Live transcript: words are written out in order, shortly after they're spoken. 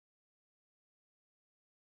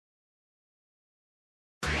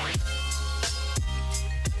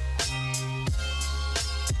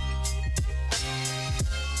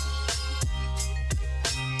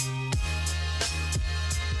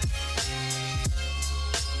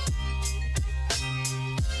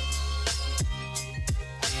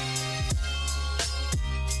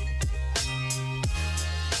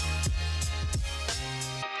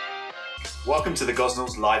Welcome to the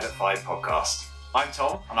Gosnells Live at 5 podcast. I'm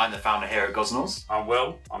Tom, and I'm the founder here at Gosnells. I'm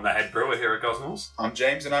Will, I'm the head brewer here at Gosnells. I'm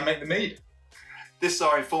James, and I make the mead. This is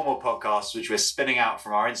our informal podcast, which we're spinning out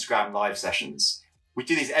from our Instagram live sessions. We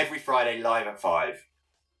do these every Friday live at 5.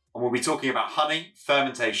 And we'll be talking about honey,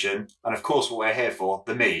 fermentation, and of course what we're here for,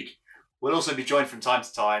 the mead. We'll also be joined from time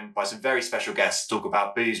to time by some very special guests to talk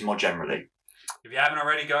about booze more generally. If you haven't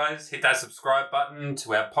already, guys, hit that subscribe button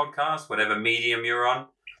to our podcast, whatever medium you're on.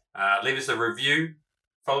 Leave us a review.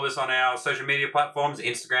 Follow us on our social media platforms,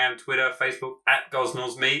 Instagram, Twitter, Facebook, at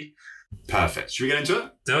Gosnells Mead. Perfect. Should we get into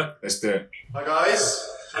it? Do it. Let's do it. Hi guys.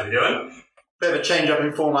 How you doing? Bit of a change up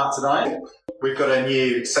in format tonight. We've got a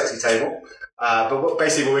new sexy table.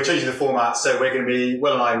 Basically we're changing the format, so we're going to be,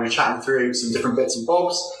 Will and I will be chatting through some different bits and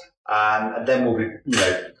bobs, and then we'll be,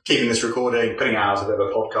 keeping this recording, putting it out as a bit of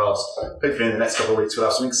a podcast. Hopefully in the next couple of weeks we'll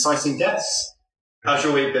have some exciting guests. How's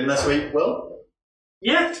your week been this week, Will?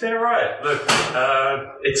 Yeah, it's been alright. Look,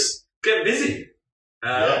 it's getting busy.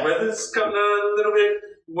 Weather's gotten a little bit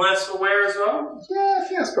worse for wear as well. Yeah, I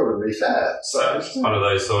think that's probably fair. So it's one of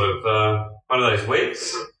those one of those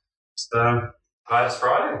weeks. Just glad it's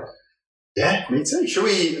Friday. Yeah, me too.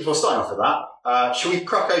 Well, starting off with that, shall we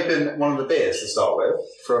crack open one of the beers to start with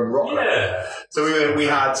from Rock Leopard? Yeah. So we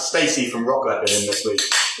had Stacey from Rock Leopard in this week,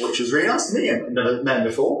 which was really nice to meet him. Never met him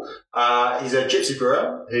before. He's a gypsy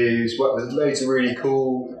brewer who's worked with loads of really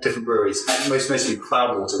cool different breweries, mostly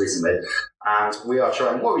Cloudwater recently. And we are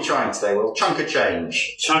trying, what are we trying today? Well, Chunk of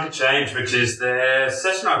Change. Chunk of Change, which is their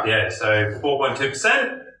session IPA, so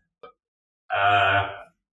 4.2%.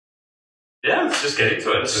 Yeah, let's just get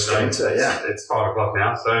into it. Let's just get into it, yeah. It's 5 o'clock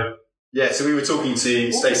now, so... Yeah, so we were talking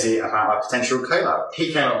to Stacey about a potential collab.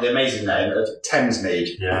 He came up with the amazing name of Thames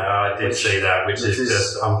Mead. Yeah, I did see that, which is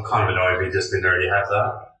just... I'm kind of annoyed we just didn't already have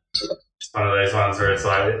that. It's one of those ones where it's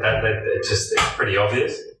like, it's pretty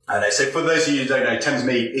obvious. I know. So for those of you who don't know, Thames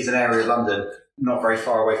Mead is an area of London not very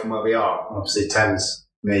far away from where we are. Obviously, Thames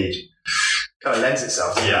Mead kind of lends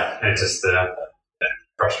itself to that. It's just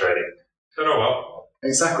frustrating. But oh well.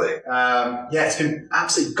 Exactly. It's been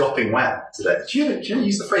absolutely gopping wet today. Do you ever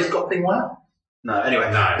use the phrase gopping wet? No,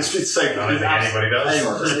 anyway. No. It's been soaking. I don't think anybody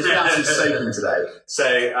does. It's been absolutely soaking today.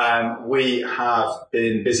 So we have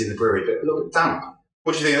been busy in the brewery, but a little bit damp.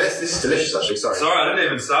 What do you think of this? This is delicious, actually. Sorry. Sorry, I didn't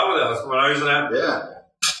even start with it. I was my nose out.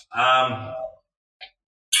 Yeah.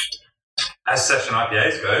 As session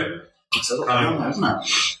IPAs go, it's a little bit, isn't it?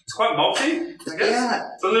 It's quite malty, I guess. Yeah.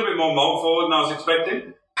 It's a little bit more malt forward than I was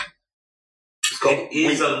expecting. It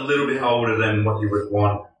is a little bit older than what you would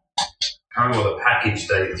want. I can't remember what the package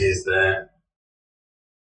date is there.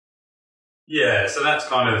 Yeah, so that's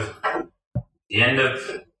kind of the end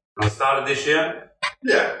of the start of this year.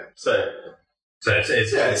 Yeah, so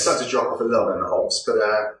it's started to drop off a little bit in the hops,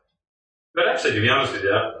 but actually, to be honest with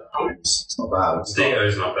you, it's not bad.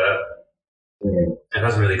 Dio's not bad. Mm. It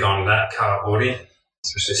hasn't really gone that cardboardy,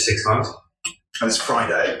 especially 6 months. And it's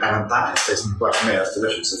Friday, and that tastes, well, for me, that's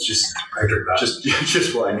delicious. It's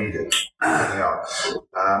just what I needed.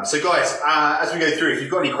 So, guys, as we go through, if you've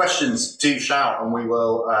got any questions, do shout, and we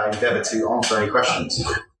will endeavour to answer any questions.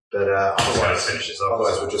 But otherwise,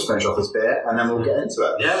 we'll just finish off this beer, and then we'll get into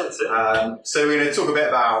it. Yeah, that's it. So we're going to talk a bit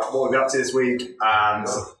about what we've been up to this week, and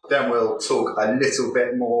then we'll talk a little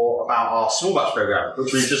bit more about our small batch program,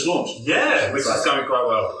 which we've just launched. Yeah, which is going quite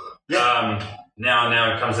well. Yeah.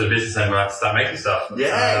 Now it comes to the business end, we'll have to start making stuff.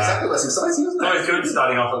 Yeah, exactly. That's exciting, isn't it? No, it's good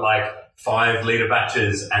starting off at like 5 litre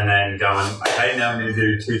batches and then going, okay, now I'm going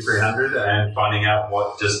to do 200-300 and finding out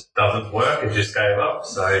what just doesn't work and just scale up.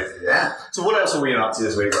 So, yeah. So what else are we up to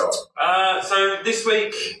this week, Rob? So this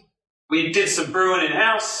week we did some brewing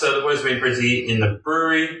in-house, so the boys been busy in the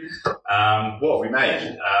brewery. What have we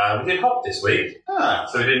made? We did hop this week.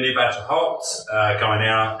 So we did a new batch of hops going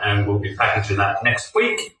out, and we'll be packaging that next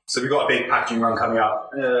week. So we've got a big packaging run coming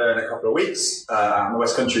up in a couple of weeks in the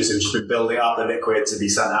West Country, so we've just been building up the liquid to be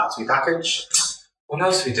sent out to be packaged. What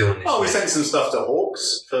else are we doing this week? We sent some stuff to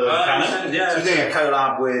Hawks for Cannon. Yeah. So we're doing a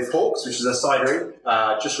collab with Hawks, which is a cidery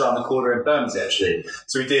just around the corner in Bermondsey, actually.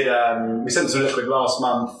 So we did, we sent some liquid last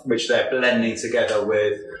month, which they're blending together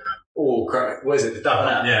with, what is it, the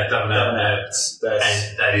Davenet? Yeah, Davenet.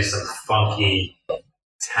 And that is some funky,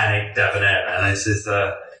 tannic Davenet, and this is,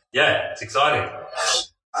 it's exciting.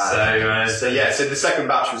 So the second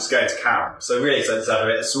batch was going to Karen. So really excited to have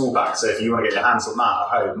a small batch. So if you want to get your hands on that at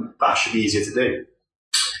home, that should be easier to do.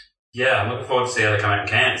 Yeah, I'm looking forward to see how they come out in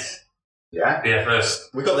cans. Yeah? Yeah, first.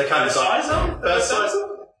 We got the kind of sizer? First sizer?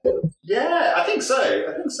 Yeah, I think so.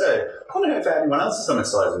 I can't know if anyone else has done a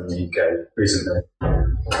sizer in the UK recently.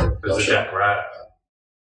 There's a Jack Rat.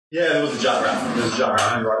 Yeah, there was a jug around. There was a jug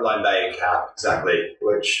around, right, like laying cap, exactly.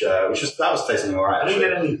 Which was tasting all right. I didn't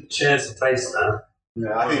get any chance to taste that.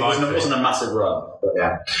 Yeah, I think it wasn't a massive run, but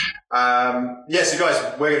yeah. So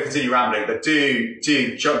guys, we're going to continue rambling, but do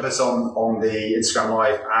jump us on the Instagram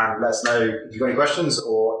live and let us know if you've got any questions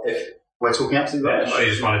or if we're talking absolutely rubbish. Or you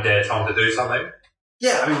just want to dare Tom to do something.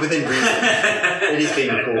 Yeah, I mean, within reason. It is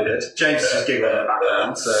being recorded. James is just giggling in the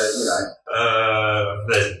background, so, you know.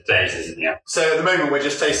 There's James, isn't there? So at the moment, we're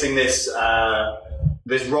just tasting this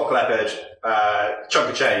Rock Leopard chunk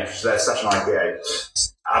of change, which is their session IPA.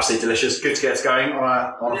 It's absolutely delicious. Good to get us going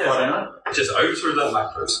on a Friday night. Just oats or is that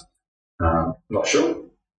lactose? Not sure.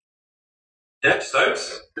 Yeah, just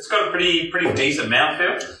oats. It's got a pretty decent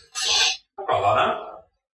mouthfeel. I quite like that.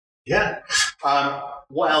 Yeah.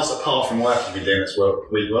 What else apart from work have you been doing this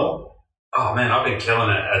week, Will? Oh man, I've been killing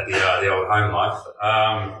it at the old home life.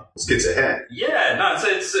 It's good to hear. Yeah, no,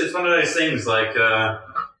 it's one of those things like.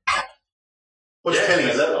 What's killing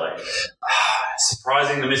it look like?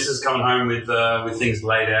 Surprising the missus coming home with things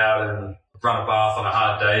laid out and run a bath on a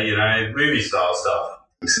hard day, you know, movie style stuff.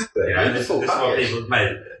 Exactly. You know, this is what people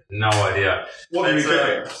made. No idea. What are you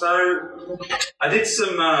cooking? So I did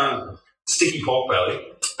some sticky pork belly,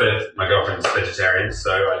 but my girlfriend's vegetarian,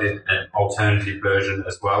 so I did an alternative version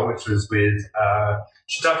as well, which was with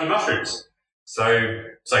shiitake mushrooms. So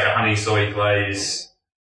it's like a honey soy glaze,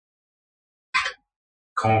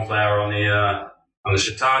 corn flour on the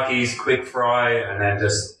shiitakes, quick fry, and then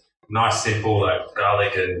just nice simple like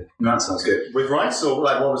garlic and. That sounds good. With rice or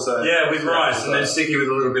like what was the? Yeah, with rice, and then sticky with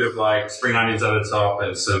a little bit of like spring onions over the top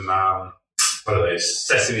and some what are those,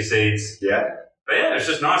 sesame seeds. Yeah. But yeah, it's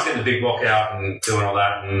just nice getting the big wok out and doing all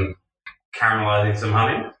that and caramelising some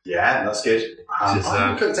honey. Yeah, that's good. I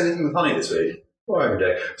haven't cooked anything with honey this week. What have I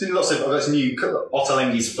done? Doing lots of some new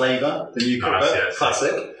Ottolenghi's flavour, the new cookbook, yes,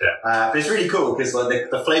 classic. Yeah. But it's really cool because like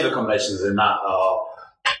the flavour combinations in that are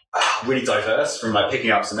really diverse. From like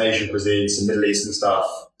picking up some Asian cuisine, some Middle Eastern stuff,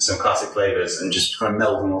 some classic flavours, and just kind of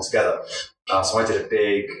melding them all together. So I did a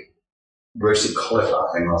big roasted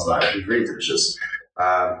cauliflower thing last night. It was really delicious. So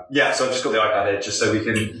I've just got the iPad here just so we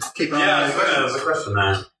can keep an eye on the questions. There's a question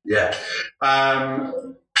there. Yeah.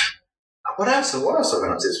 What else have I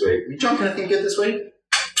been up to this week? Have you drunk anything good this week?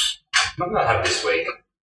 What did I have this week?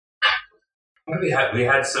 What did we have? We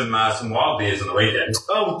had some wild beers on the weekend.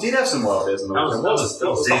 Oh, we did have some wild beers on the weekend. That was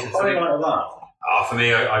the highlight of that? For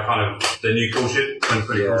me, I kind of, the new cool shit, cool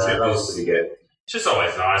shit that was pretty good. It's just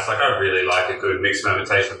always nice. Like, I really like a good mixed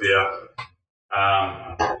fermentation beer.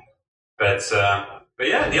 But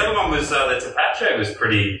yeah, the other one was the Tepache was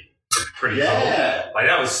pretty cool. Like,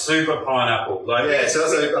 that was super pineapple. Like, so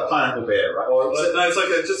that's a pineapple beer, right? Or no, it's like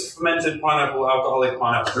a just fermented pineapple, alcoholic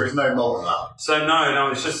pineapple drink. There's no malt in that. So no,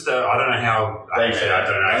 it's just I don't know how they made it. I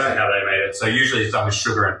don't know how they made it. So usually it's done with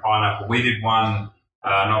sugar and pineapple. We did one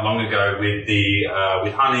not long ago with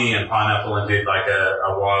honey and pineapple and did like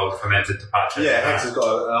a wild fermented Tepache. Yeah, Hector's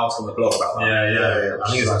got an article on the blog about that. Yeah. I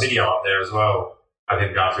think there's a video up there as well. I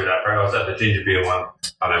think going through that. I was at the ginger beer one.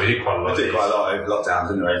 I know we did quite a lot. We did quite a lot over lockdown,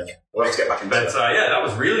 didn't we? We'll have to get back into it. But that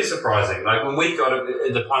was really surprising. Like when we got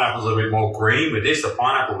it, the pineapple's a little bit more green. With this, the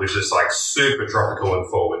pineapple was just like super tropical and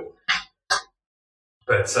forward.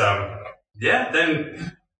 But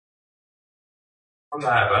then I don't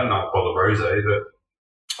know about the rosé, but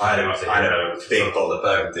I had a big bottle of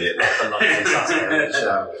Burgundy for lunch on Saturday,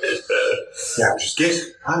 which is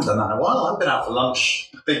good. I haven't done that in a while. I haven't been out for lunch.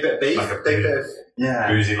 Big bit of beef, like big bit of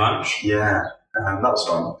boozy lunch. Yeah. That was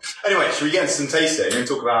fun. Anyway, should we get into some tasting? We're going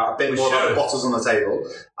to talk about a bit more about the bottles on the table.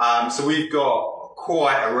 So we've got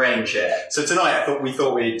quite a range here. So tonight we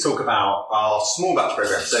thought we'd talk about our small batch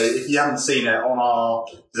program. So if you haven't seen it,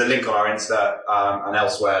 there's a link on our Insta and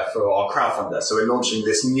elsewhere for our crowdfunder. So we're launching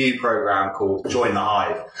this new program called Join the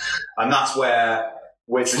Hive. And that's where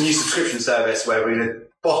it's a new subscription service where we're going to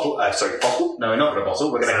bottle? No, we're not going to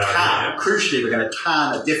bottle. We're going to can. Crucially, we're going to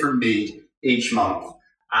can a different mead each month.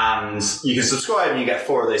 And you can subscribe and you get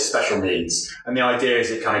 4 of those special meads. And the idea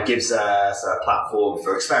is it kind of gives us a platform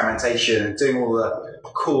for experimentation and doing all the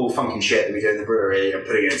cool, funky shit that we do in the brewery and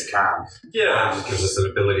putting it into can. Yeah, it just gives us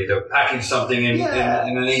an ability to package something in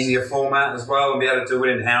an easier format as well and be able to do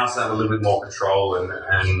it in-house and have a little bit more control and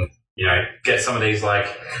you know, get some of these like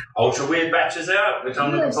ultra weird batches out, which I'm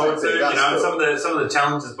looking forward to. You know, cool. some of the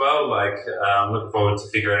challenges as well. Like I'm looking forward to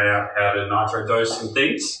figuring out how to nitro dose some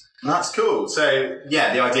things. That's cool. So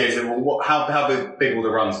yeah, the idea is that how big will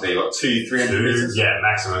the runs be? Like 200-300 litres? Yeah,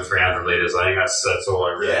 maximum 300 litres. I think that's all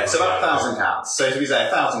I really. Yeah, so about 1,000 cans. So if we say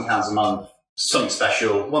 1,000 cans a month, something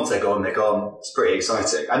special. Once they're gone, they're gone. It's pretty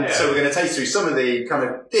exciting. And so we're going to taste through some of the kind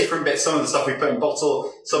of different bits, some of the stuff we put in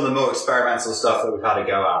bottle, some of the more experimental stuff that we've had to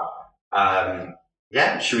go at.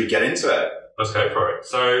 Should we get into it? Let's go for it.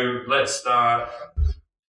 So let's start.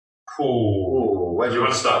 Where do you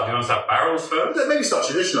want to start? Do you want to start barrels first? Maybe start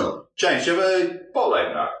traditional. James, do you have a bottle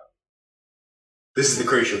opener? This is the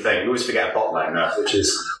crucial thing. We always forget a bottle opener,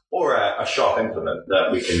 or a sharp implement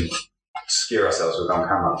that we can skewer ourselves with on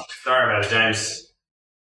camera. Sorry about it, James.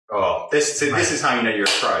 Oh, this is how you know you're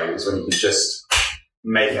a pro, is when you can just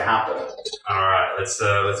make it happen. All right, let's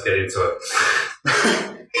get into it.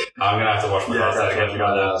 I'm gonna have to wash my hands out again. I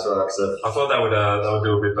thought that would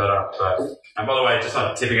do a bit better. And by the way, just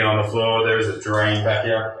not tipping it on the floor, there is a drain back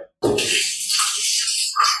here.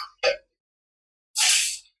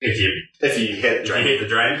 If you hit the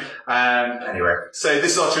drain. Anyway, so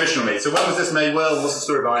this is our traditional meat. So when was this made, Will? What's the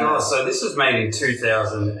story behind it? So this was made in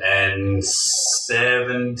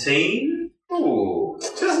 2017. Ooh,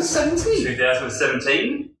 2017?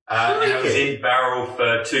 2017. And it was in barrel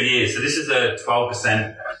for 2 years. So this is a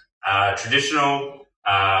 12% traditional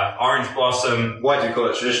orange blossom. Why do you call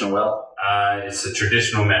it traditional, Will? It's a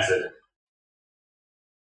traditional method.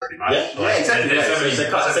 Pretty much. Yeah, exactly. It's a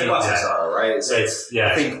classic style, right? I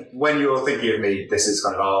think when you're thinking of mead, this is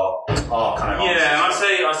kind of our kind of. Yeah, and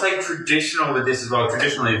I say traditional with this as well.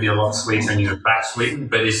 Traditionally, it'd be a lot sweeter and you would back sweeten,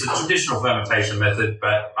 but it's a traditional fermentation method,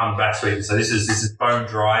 but unback sweetened. So this is bone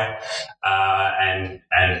dry and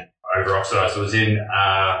over oxidized. So it was in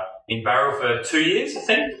barrel for 2 years, I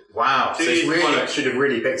think. Wow! So it should have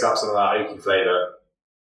really picked up some of that oaky flavour.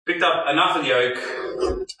 Picked up enough of the oak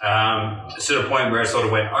to the point where it sort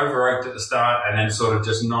of went over oaked at the start and then sort of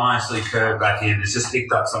just nicely curved back in. It's just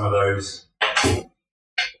picked up some of those.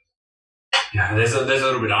 There's a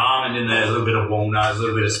little bit of almond in there, a little bit of walnut, a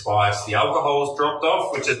little bit of spice. The alcohol's dropped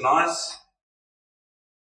off, which is nice.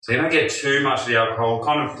 So you don't get too much of the alcohol,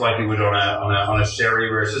 kind of like you would on a sherry,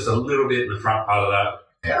 where it's just a little bit in the front part of that.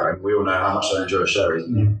 Yeah, and we all know how much I enjoy a sherry.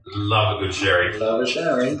 Love a good sherry. Love a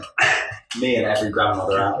sherry. Me and every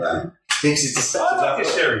grandmother out there. Thinks it's deceptive. I like a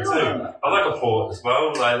sherry too. I like a port as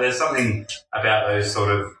well. Like there's something about those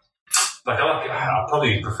sort of I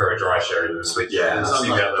probably prefer a dry sherry than a sweet. Yeah, there's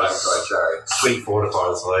something about those dry cherry. Sweet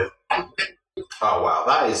fortifiers, like. Oh wow,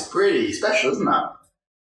 that is pretty special, isn't that?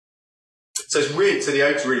 So it's really, so the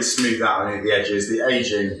oak's really smooth out on the edges. The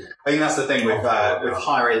aging, I think that's the thing with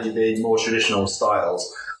higher ABV, more traditional styles.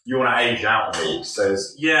 You want to age out the meat. So why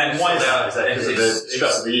is that? Is that because of the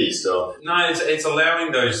stress of the yeast? Or? No, it's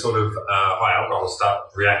allowing those sort of high alcohol to start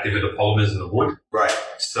reacting with the polymers in the wood. Right.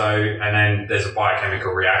 So, and then there's a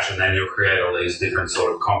biochemical reaction. Then you'll create all these different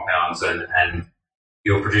sort of compounds, and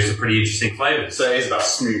you'll produce a pretty interesting flavour. So it is about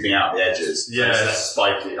smoothing out the edges. Yeah. So it's less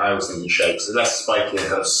spiky. I always think in shakes. So less spiky and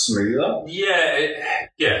kind of smoother. Yeah,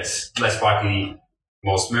 it's less spiky,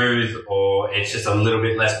 more smooth, or it's just a little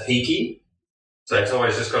bit less peaky. So it's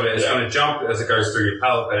always just going to jump as it goes through your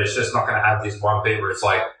palate, but it's just not going to have this one bit where it's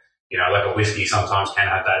like, like a whiskey sometimes can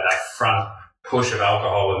have that front push of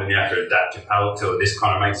alcohol, and then you have to adapt your palate to it. This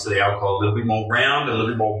kind of makes the alcohol a little bit more round, a little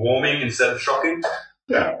bit more warming instead of shocking.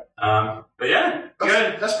 Yeah. But yeah,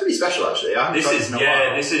 that's pretty special actually. This is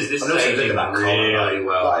aging really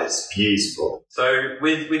well. That is beautiful. So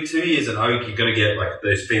with 2 years in oak, you're going to get like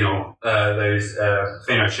those pheno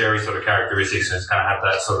cherry sort of characteristics, and it's going to have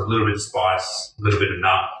that sort of little bit of spice, a little bit of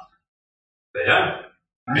nut. But yeah,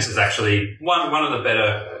 this is actually one of the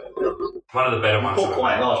better ones. We've got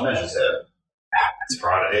quite large measures here. It's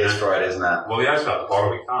Friday. It is Friday, isn't it? Well, we opened up the bottle.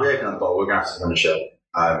 We can't. We opened up the bottle. We're going to have to finish it.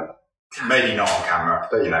 Maybe not on camera,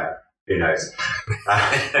 but who knows?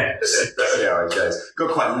 See how it goes.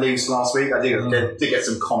 Got quite loose last week. I did get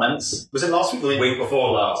some comments. Was it last week or the week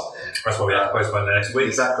before last? That's what we have to postpone the next week.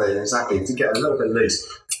 Exactly. To get a little bit loose.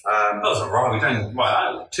 That was alright. We don't.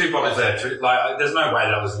 2 bottles there. There's no way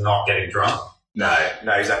that was not getting drunk. No,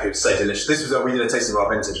 exactly. It was so delicious. This was we did a tasting of our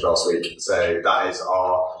vintage last week, so that is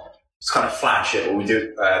it's kind of flagship. What we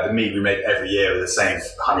do, the mead we make every year with the same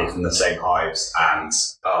honey from the same hives, and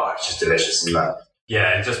it's just delicious, isn't it?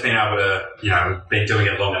 Yeah, and just being able to, we've been doing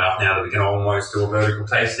it long enough now that we can almost do a vertical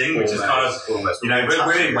tasting, which is kind of, we've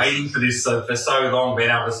been waiting for this for so long, being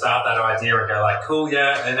able to start that idea and go like, cool,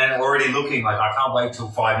 yeah, and then already looking like, I can't wait till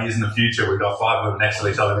 5 years in the future. We've got 5 of them next to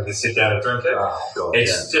each other, we can sit down and drink it. Oh, God,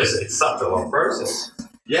 it's such a long process.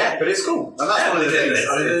 Yeah, but it's cool. And that's one of the things.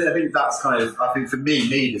 I think that's I think for me,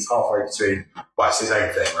 mead is halfway between, it's its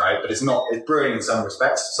own thing, right? But it's brewing in some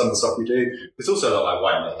respects, some of the stuff we do. It's also a lot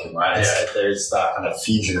like winemaking, right? There's that kind of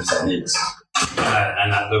fusion of techniques.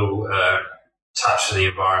 And that little touch of the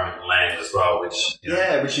environment and land as well, which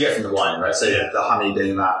which you get from the wine, right? So the honey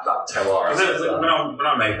being that terroir. When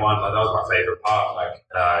I make wine, like that was my favourite part,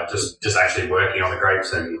 like just actually working on the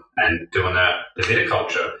grapes and doing the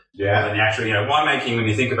viticulture. Yeah. And the actual, winemaking, when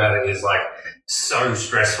you think about it, is like so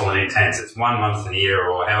stressful and intense. It's 1 month in a year,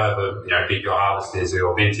 or however big your harvest is or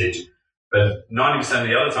your vintage. But 90% of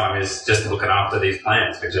the other time is just looking after these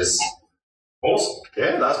plants, which is awesome.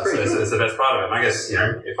 Yeah, that's pretty cool. It's the best part of it. And I guess,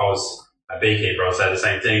 if I was a beekeeper, I'd say the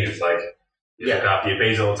same thing. It's like you look after your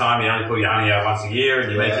bees all the time. You only pull your honey out once a year,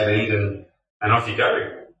 and you make them eat, and off you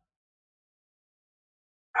go.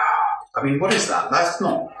 I mean, what is that? That's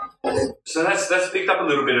not. So that's picked up a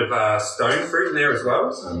little bit of stone fruit in there as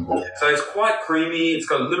well. So it's quite creamy. It's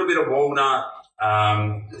got a little bit of walnut.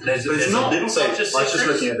 There's not a little so, touch of citrus. I was just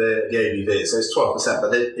looking at the ABV, so it's 12%,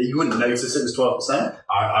 but you wouldn't notice it was 12%.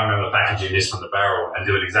 I remember packaging this from the barrel and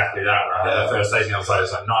doing exactly that. Right? Yeah. The first tasting, I was like,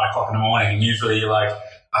 it's like 9 o'clock in the morning, and usually you're like,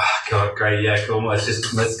 oh, God, great, yeah, cool.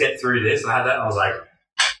 Let's get through this. And I had that, and I was like,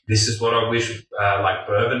 this is what I wish like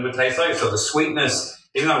bourbon would taste like. So the sweetness,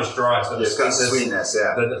 even though it's dry, it's got the sweetness,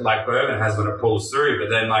 that like bourbon has when it pulls through. But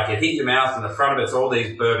then like it hit your mouth, and the front of it's all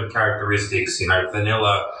these bourbon characteristics.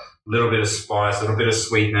 Vanilla, a little bit of spice, a little bit of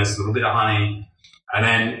sweetness, a little bit of honey. And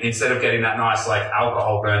then instead of getting that nice like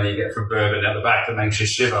alcohol burn that you get from bourbon at the back that makes you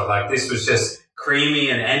shiver, like this was just creamy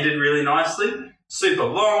and ended really nicely, super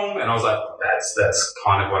long. And I was like, that's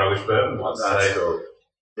kind of what I wish bourbon was. That's cool.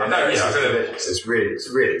 It's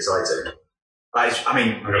really exciting. I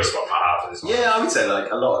mean, I've got to spot my heart for this one. Yeah, I would say like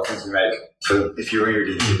a lot of things we make, if you're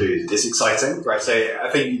really into food, it's exciting, right? So I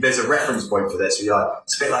think there's a reference point for this where you're like,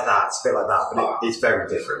 it's a bit like that, but it's very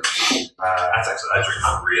different. That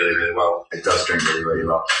drinks really, really well. It does drink really, really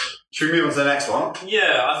well. Should we move on to the next one?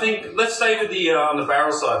 Yeah, I think let's stay with the on the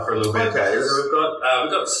barrel side for a little bit. Okay. So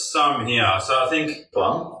we've got some here. So I think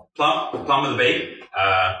plum of the bee.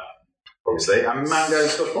 Obviously, and mango and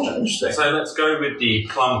Scotch bonnet. Interesting. So let's go with the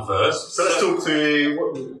plum first. So let's talk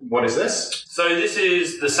through what is this? So this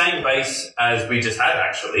is the same base as we just had,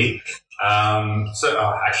 actually.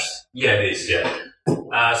 It is. Yeah.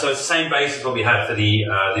 So it's the same base as what we had for the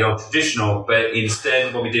old traditional, but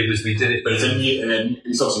instead what we did was we did it. But it's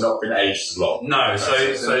obviously not been aged as long. No. So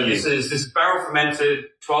this is barrel fermented,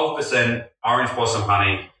 12% orange blossom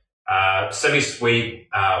honey, semi-sweet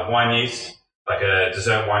wine yeast, like a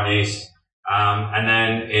dessert wine yeast. And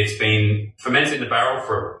then it's been fermented in the barrel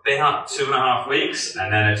for about 2.5 weeks,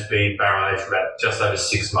 and then it's been barrel aged for about just over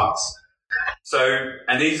 6 months. So,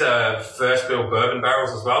 and these are first fill bourbon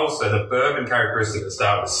barrels as well. So the bourbon characteristic at the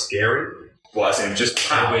start was scary. Well, I think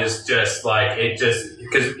it was just like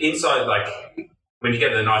because inside, like when you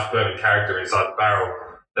get the nice bourbon character inside the barrel,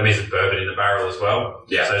 that means there's bourbon in the barrel as well.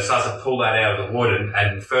 Yeah. So it starts to pull that out of the wood,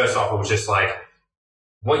 and first off, it was just like.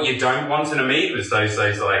 What you don't want in a mead was those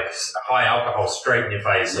like high alcohol straight in your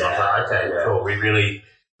face. And I was like, okay, cool. We really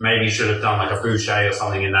maybe should have done like a boucher or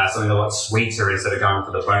something in that, something a lot sweeter instead of going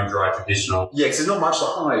for the bone dry traditional. Yeah, because there's not much the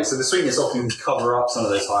high, so the sweetness often can cover up some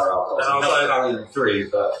of those higher alcohols. And also, than 3,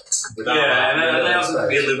 but and it allows it to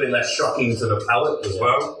be a little bit less shocking to the palate as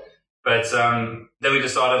well. But then we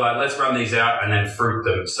decided like let's run these out and then fruit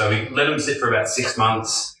them. So we let them sit for about 6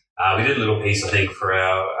 months. We did a little piece, I think, for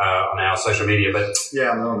on our social media, but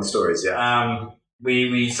I'm on the stories. Yeah,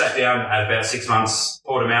 we sat down at about 6 months,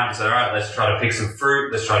 poured them out, and said, "All right, let's try to pick some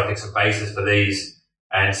fruit. Let's try to pick some bases for these,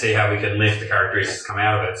 and see how we can lift the characteristics come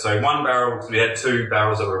out of it." So one barrel, we had 2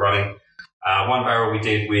 barrels that were running. One barrel we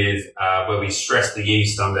did with where we stressed the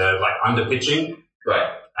yeast under pitching,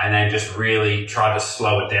 right, and then just really tried to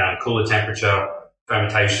slow it down, cooler temperature,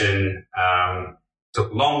 fermentation.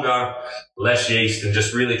 Took longer, less yeast, and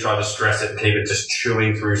just really tried to stress it and keep it just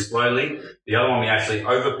chewing through slowly. The other one we actually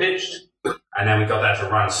overpitched, and then we got that to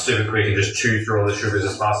run super quick and just chew through all the sugars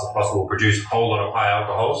as fast as possible, produce a whole lot of high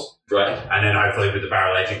alcohols. Right. And then hopefully with the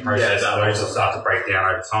barrel aging process, those will start to break down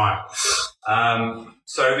over time.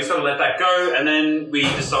 So we sort of let that go, and then we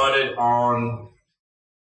decided on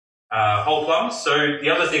whole plums. So the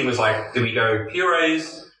other thing was like, do we go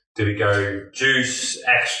purees? Do we go juice,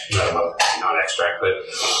 not extract, but,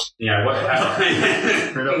 what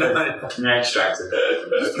happened? No extract.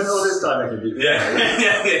 Spend all this time making people.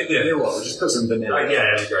 Yeah. You know what, we'll just put some vanilla. Yeah,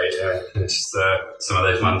 that'd be great, yeah. It's just some of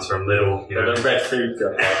those ones from Lidl, The red food,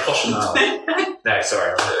 Cautionale. No,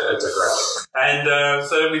 sorry, it's a great. And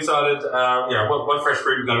so then we decided, what fresh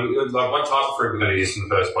fruit we're going to, what type of fruit we're going to use in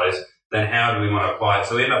the first place, then how do we want to apply it?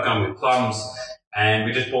 So we ended up going with plums. And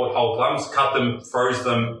we just bought whole plums, cut them, froze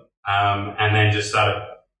them, and then just started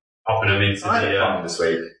popping them into I had a plum this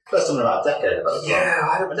week. First time in about a decade about it. Yeah,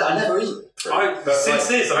 I never eat fruit. Since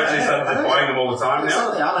this, I just started buying them all the time now.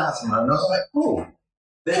 Something Anna had some, and I was like, oh.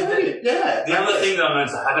 Yeah. The other thing that I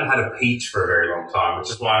noticed, I haven't had a peach for a very long time,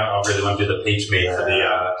 which is why I really want to do the peach meat for the.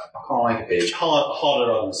 I can't like a peach.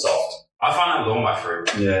 Harder rather than soft. I find that with all my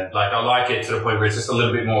fruit. Yeah. Like, I like it to the point where it's just a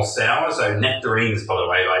little bit more sour. So nectarines, by the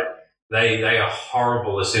way, like they are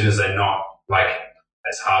horrible as soon as they're not like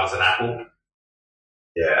as hard as an apple.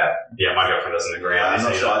 Yeah. Yeah, my girlfriend doesn't agree. I'm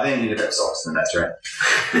not sure. I think you need a bit of sauce in the nectarine.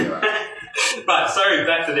 But sorry,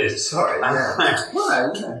 back to this. Sorry. Yeah.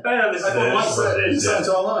 Well, this is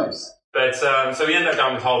into our lives. But so we end up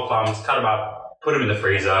going with whole plums, cut them up, put them in the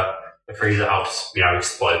freezer. The freezer helps,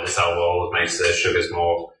 explode the cell wall, makes the sugars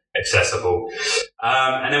more accessible.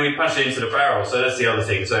 And then we punch it into the barrel. So that's the other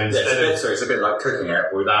thing. So instead it's a bit like cooking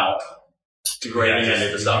it without degrading any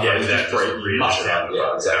of the stuff. Yeah, exactly.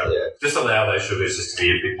 Exactly. Just allow those sugars just to be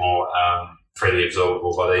a bit more freely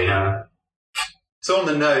absorbable by the. So on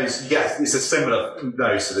the nose, yes, it's a similar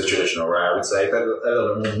nose to the traditional rye, I would say, but a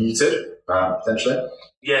little more muted, potentially.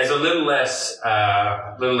 Yeah, it's a little less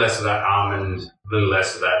of that almond, a little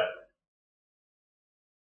less of that.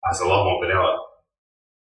 That's a lot more vanilla.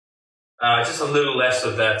 Just a little less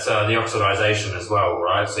of that, the oxidization as well,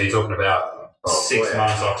 right? So you're talking about 6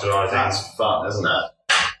 months oxidizing. That's fun, isn't it?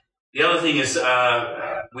 The other thing is,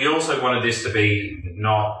 we also wanted this to be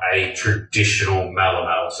not a traditional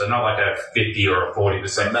melomel, so not like a 50 or a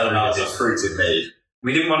 40% melomel is fruited mead.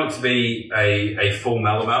 We didn't want it to be a full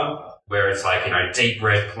melomel, where it's like, deep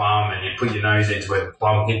red plum and you put your nose into it and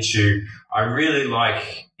plum hits you. I really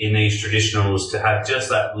like in these traditionals to have just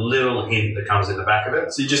that little hint that comes in the back of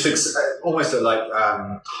it. So you just almost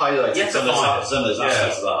highlighted some of those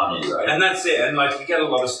aspects of the honey, right? And that's it. And we get a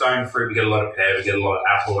lot of stone fruit, we get a lot of pear, we get a lot of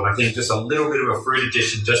apple, and I think just a little bit of a fruit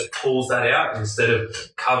addition just pulls that out instead of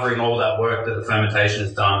covering all that work that the fermentation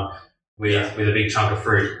has done with a big chunk of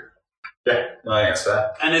fruit. Yeah, I think that's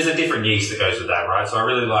fair. And there's a different yeast that goes with that, right? So I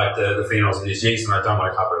really like the phenols in this yeast, and I don't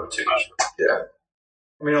want to cover it too much. Yeah.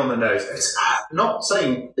 I mean, on the nose, it's not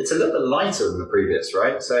saying it's a little bit lighter than the previous,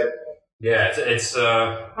 right? So yeah, it's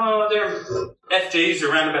they're FGs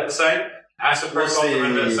are around about the same. Acid profile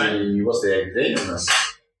around about the same. What's the ABV on this?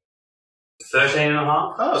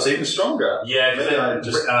 13.5. Oh, so even stronger. Yeah,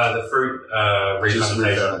 because the fruit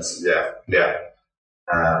refermentation. Yeah.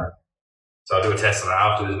 So I'll do a test on that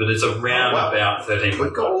afterwards, but it's around about 13.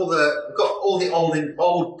 We've got all the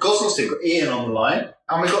old Gosnells team. We've got Ian on the line,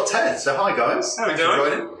 and we've got Ted. So hi guys. How are we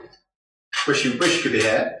doing? Wish you could be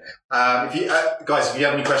here. If you guys, if you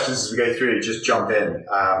have any questions as we go through, just jump in.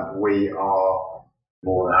 We are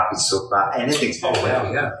more than happy to talk about anything.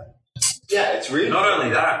 Yeah, it's really not only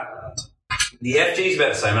that. The FG is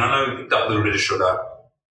about the same, and I know we picked up a little bit of sugar,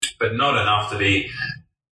 but not enough to be.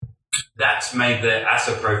 That's made the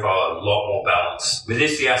acid profile a lot more balanced. With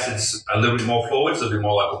this, the acid's a little bit more forward, so it'll be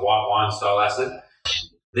more like a white wine style acid.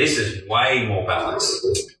 This is way more balanced.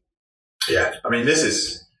 Yeah, I mean, this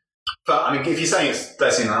is. But I mean, if you're saying it's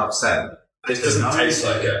 13.5%, this doesn't taste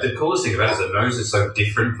like it. The coolest thing about it is the nose is so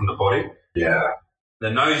different from the body. Yeah.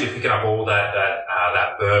 The nose, you're picking up all that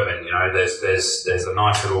bourbon. There's a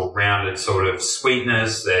nice little rounded sort of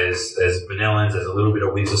sweetness. There's vanillins. There's a little bit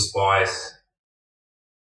of winter spice.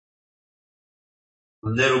 A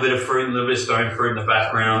little bit of fruit, a little bit of stone fruit in the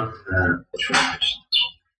background.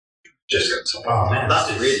 Just got top. Oh man,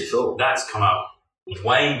 that's really cool. That's come up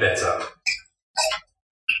way better.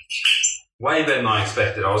 Way better than I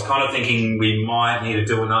expected. I was kind of thinking we might need to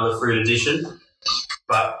do another fruit addition,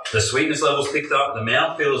 but the sweetness levels picked up, the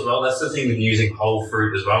mouthfeel as well. That's the thing with using whole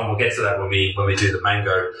fruit as well. And we'll get to that when we do the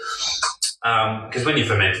mango. Because when you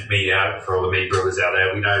ferment meat out, for all the meat brewers out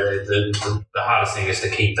there, we know the hardest thing is to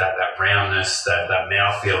keep that roundness, that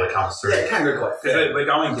mouthfeel that comes through. Yeah, it can go quite thick. We're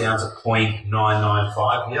going down to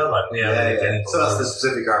 0.995 here. So that's the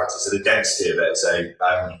specific gravity, so the density of it. So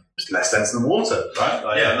less dense than water,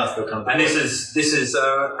 right? And that's the kind of. And this is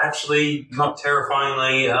actually not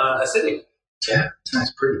terrifyingly acidic. Yeah,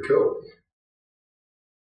 that's pretty cool.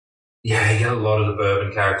 Yeah, you get a lot of the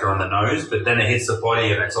bourbon character on the nose, but then it hits the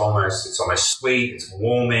body and it's almost sweet, it's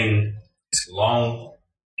warming, it's long,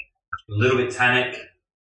 a little bit tannic.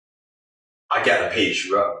 I get the peach,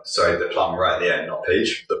 the plum right at the end, not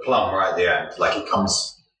peach. The plum right at the end, it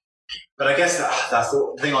comes. But I guess that's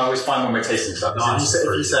the thing I always find when we're tasting stuff. Nice. If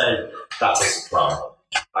you say that tastes plum,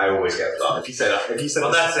 I always get plum. If you say that,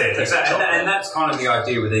 that's it. Exactly. And that's kind of the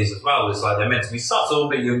idea with these as well. It's they're meant to be subtle,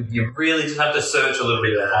 but you really just have to search a little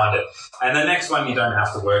bit to find it. And the next one, you don't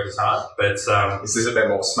have to work as hard. But this is a bit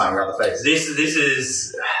more smack around the face. This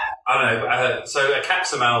is, I don't know. So a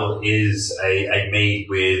capsamel is a mead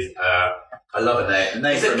with I love a name.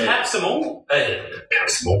 Is it capsule?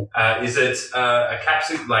 Capsule. Is it a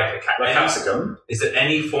capsicum? Like capsicum? Is it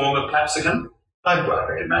any form of capsicum? I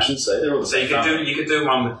can imagine so. They're all the so you could do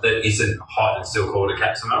one that isn't hot and still called a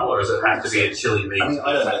capsicum, or does it have to be a chili meat? I mean,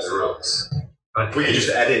 I don't know the rules. Okay. We could just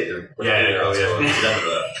edit them.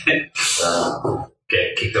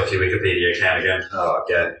 Get kicked off your Wikipedia account again. Oh,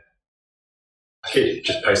 again. I keep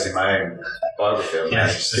just posting my own biography on there.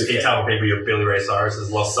 Just keep telling people you're Billy Ray Cyrus's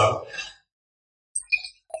lost son.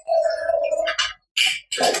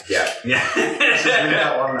 Yeah. Yeah. Just leave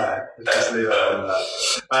that one there.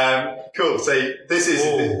 Cool. So this is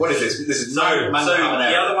what is this? This is the other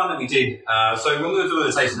one that we did. So when we were doing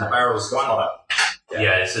the tasting of the barrels,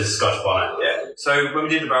 it's a Scotch bonnet. Yeah. So when we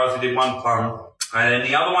did the barrels, we did one plum, and then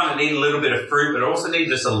the other one it needed a little bit of fruit, but also needed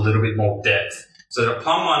just a little bit more depth. So the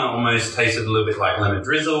plum one almost tasted a little bit like lemon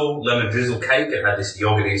drizzle cake. It had this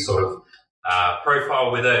yogurty sort of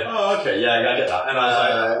profile with it. Oh, okay. Yeah, I get that. And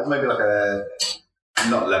I was maybe like a.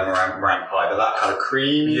 Not lemon meringue pie, but that kind of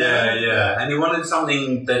cream. Yeah. And you wanted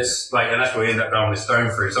something that's like, and that's where we ended up going with stone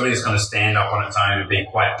fruit. Something that's going to stand up on its own and be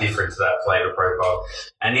quite different to that flavour profile.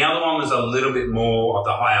 And the other one was a little bit more of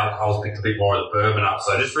the high alcohols, picked a bit more of the bourbon up.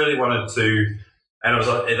 So I just really wanted to, and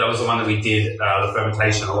that was the one that we did the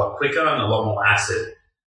fermentation a lot quicker and a lot more acid.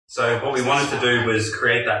 So what we wanted to do was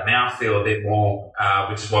create that mouthfeel a bit more,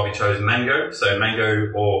 which is why we chose mango. So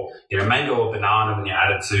mango or banana when you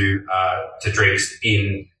add it to drinks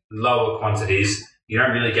in lower quantities, you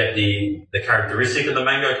don't really get the characteristic of the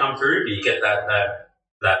mango come through, but you get that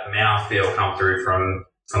mouthfeel come through from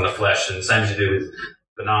the flesh. And same as you do with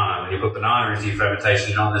banana. When you put banana into your fermentation,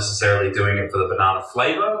 you're not necessarily doing it for the banana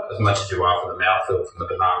flavour as much as you are for the mouthfeel from the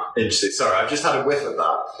banana. Interesting. Sorry, I've just had a whiff of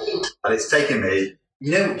that, and it's taken me.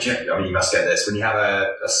 You must get this when you have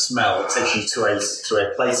a smell that takes you to a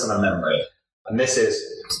place on a memory, and this is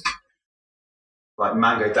like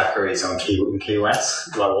mango daiquiris in Key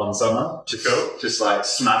West, like one summer. Just like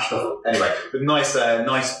smashed up. Anyway, with nice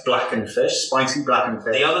blackened fish, spicy blackened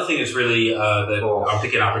fish. The other thing that's really that I'm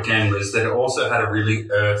picking up again was that it also had a really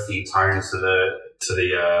earthy tone to the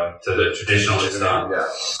traditional style. Yeah.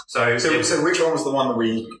 So which one was the one that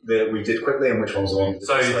we did quickly, and which one was the one?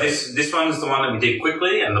 This one is the one that we did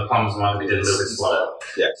quickly, and the plum is the one that we did a little bit slower.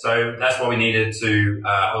 Yeah. So that's what we needed to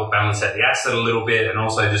help balance out the acid a little bit, and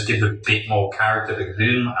also just give it a bit more character because we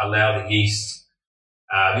didn't allow the yeast.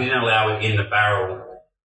 We didn't allow it in the barrel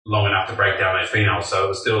long enough to break down those phenols, so it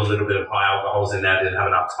was still a little bit of high alcohols in there. Didn't have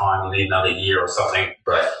enough time. You need another year or something.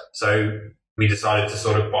 Right. So we decided to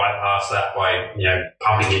sort of bypass that by,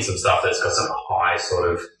 pumping in some stuff that's got some high sort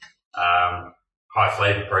of high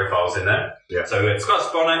flavour profiles in there. Yeah. So it's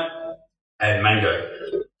Scotch bonnet and mango.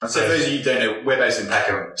 And so for those of you who don't know, we're based in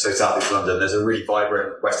Peckham, so South East London. There's a really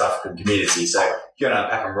vibrant West African community. So if you go down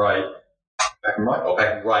Peckham Rye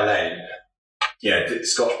Lane,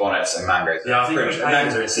 Scotch bonnets and mangoes. Yeah, I think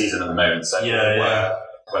mangoes are in season at the moment. So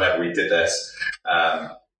whenever we did this,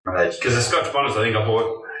 because the Scotch bonnets, I think I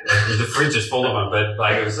bought. The fridge is full of them, but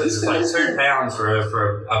like it was like £2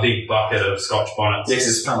 for a big bucket of Scotch bonnets. Yes,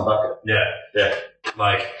 it's a pound bucket. Yeah,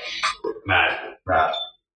 like mad.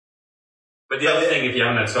 But the other thing, if you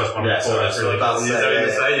haven't had Scotch bonnet before, that's really cool.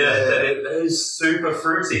 It is super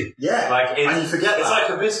fruity. Yeah, and you forget it's like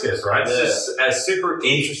hibiscus, right? It's just a super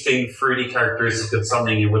interesting fruity characteristic of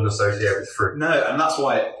something you wouldn't associate with fruit. No, and that's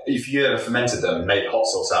why if you ever fermented them and made hot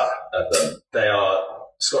sauce out of them, they are.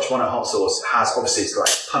 Scotch bonnet hot sauce has obviously it's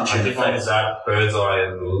like punch in the face. That bird's eye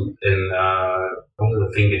in what are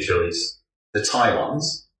the finger chilies? The Thai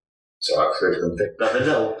ones. So I forget them. The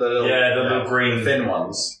little green thin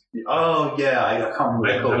ones. Oh yeah, I can't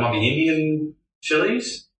remember. There might be Indian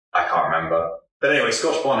chilies. I can't remember. But anyway,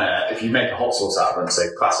 Scotch bonnet. If you make a hot sauce out of them,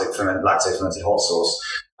 say classic lactose fermented hot sauce,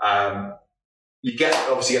 you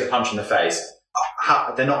obviously get the punch in the face.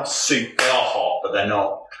 They're not soup. They are hot, but they're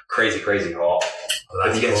not crazy hot.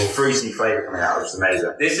 But you get this fruity flavour coming out, which is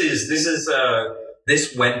amazing.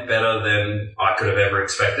 This went better than I could have ever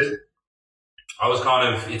expected. I was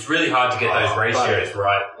it's really hard to get those ratios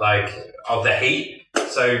right, like of the heat.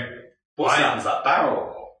 So what's that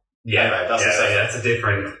barrel? Yeah, anyway, that's a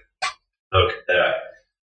different look. Anyway,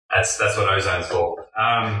 that's what ozone's for.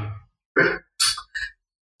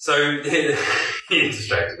 So it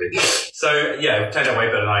distracted me. So yeah, it turned out way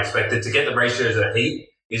better than I expected. To get the ratios of heat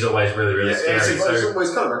is always really, really scary. It's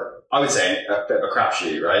always kind of, I would say, a bit of a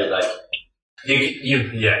crapshoot, right? Like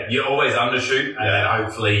you always undershoot, and then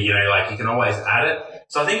hopefully, you can always add it.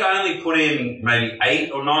 So I think I only put in maybe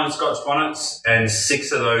 8 or 9 Scotch bonnets, and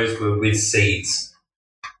 6 of those were with seeds.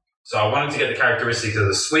 So I wanted to get the characteristics of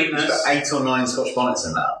the sweetness. There's about 8 or 9 Scotch bonnets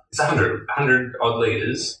in that. It's 100 odd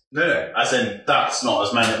litres. No, as in that's not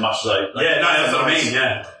as much as I. That's what I mean.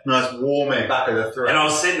 Yeah, nice warming back of the throat. And I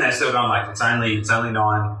was sitting there still going like, it's only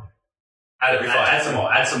 9. Add some more.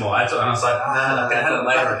 And I was like, I can add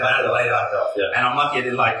it later. Yeah. And I'm lucky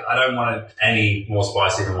I don't want it any more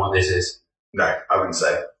spicy than what this is. No, I wouldn't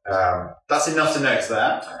say. That's enough to notice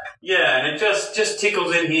that. Yeah, and it just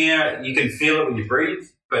tickles in here. You can feel it when you breathe,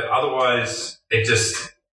 but otherwise it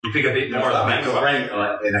just, you pick a bit more of the makes rain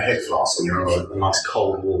in a head flask when you're on a nice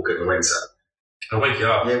cold walk in the winter. It'll wake you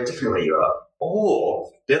up. Yeah, it'll definitely wake you up.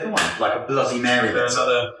 Or the other one, like a Bloody Mary.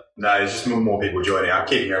 No, there's just more people joining. I'm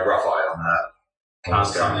keeping a rough eye on that.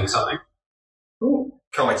 Something. Ooh,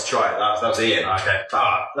 can't wait to try it. That was Ian. Okay.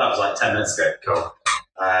 That was like 10 minutes ago. Cool.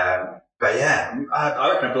 But yeah,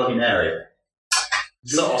 I reckon a Bloody Mary.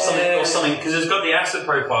 Or something, because it's got the acid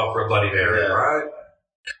profile for a Bloody Mary, right?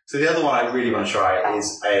 So the other one I really want to try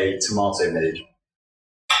is a tomato midge.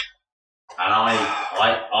 And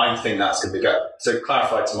I think that's going to be good. So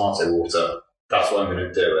clarified tomato water, that's what I'm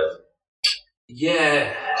going to do with.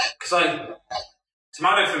 Yeah, because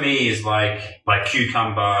tomato for me is like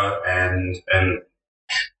cucumber and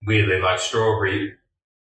weirdly like strawberry,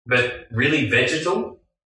 but really vegetal.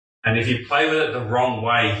 And if you play with it the wrong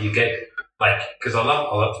way, you get because I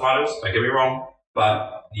love tomatoes. Don't get me wrong,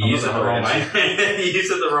 but you use it the wrong way. You use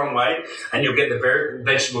it the wrong way, and you'll get the very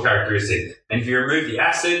vegetable characteristic. And if you remove the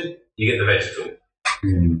acid, you get the vegetable.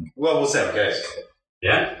 Well, we'll see how it goes.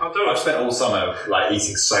 Yeah, I'll do it. I've spent all summer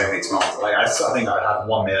eating so many tomatoes. I think I had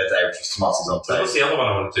 1 meal a day, which was tomatoes on toast. What's the other one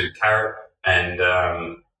I want to do? Carrot and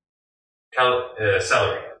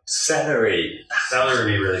celery. Celery would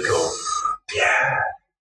be really cool. Yeah,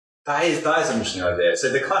 that is an interesting idea. So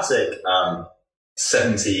the classic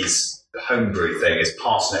 70s homebrew thing is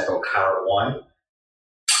parsnip or carrot wine.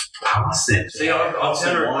 Parsnip. See, I've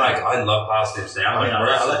never I love parsnips now.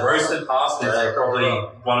 Roasted parsnips are probably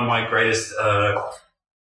one of my greatest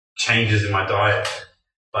changes in my diet.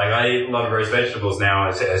 I eat a lot of roast vegetables now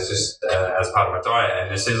as just as part of my diet,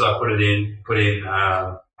 and as soon as I put in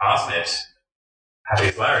parsnips, happy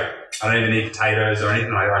as Larry. I don't even need potatoes or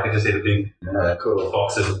anything. I can just eat a big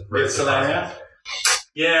box of roasted parsnips.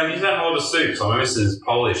 Yeah, we use that in a lot of soups. My missus is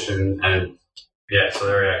Polish, and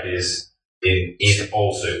celeriac is in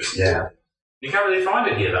all soups. Yeah. You can't really find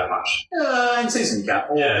it here that much. In season you can.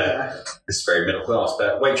 It's very middle class,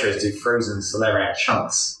 but Waitrose do frozen celeriac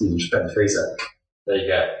chunks. You can just put in the freezer. There you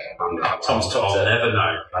go. Tom's top I'll never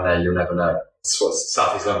know. I know, you'll never know. It's what's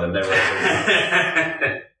South East London, no way.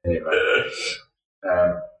 Anyway.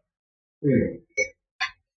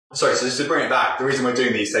 Sorry, so just to bring it back, the reason we're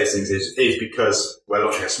doing these tastings is because we're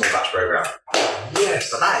launching a small batch program. Yes.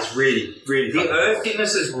 But that is really, really the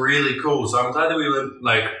earthiness is really cool. So I'm glad that we went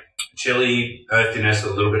chili, earthiness,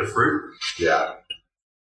 with a little bit of fruit. Yeah.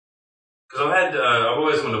 Because I've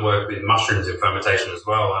always wanted to work with mushrooms in fermentation as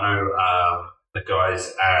well. I know the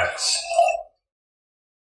guys at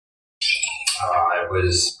it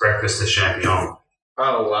was Breakfast de Champignon.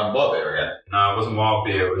 Oh, wild beer again? No, it wasn't wild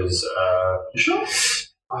beer. It was. You sure?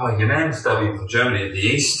 Oh, your man studied from Germany at the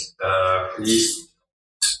East. Yeast.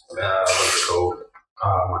 What's it called?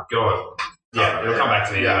 Oh my god! Yeah, it'll come back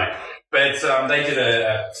to me anyway. But they did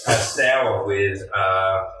a sour with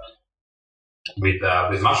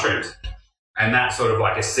mushrooms, and that sort of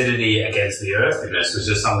acidity against the earthiness was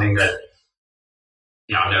just something that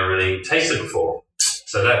I've never really tasted before.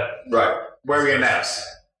 So that Where are we going next?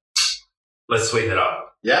 Let's sweeten it up.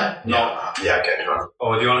 Yeah? Yeah, okay, fine.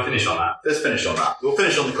 Or do you want to finish on that? Let's finish on that. We'll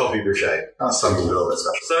finish on the coffee bruchet. That's something a little bit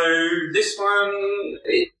special. So this one,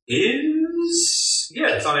 it is...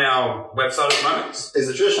 Yeah, it's on our website at the moment. Is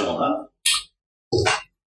the traditional one that?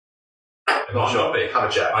 Not sure. Have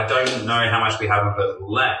a chat. I don't know how much we have of it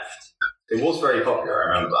left. It was very popular, I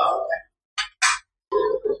remember that.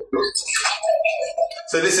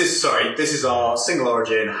 So this is our single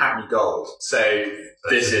origin Hackney Gold. So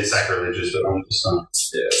this is sacrilegious, but I'm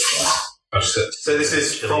just So this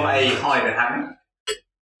is from a hive in Hackney.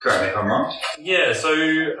 Correct me if I'm wrong. Yeah, so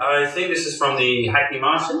I think this is from the Hackney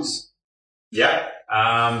Marshes. Yeah.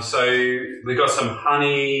 So we got some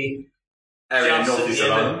honey. Area in North East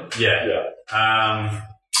London. Yeah.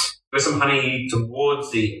 Got some honey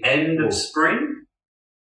towards the end of spring.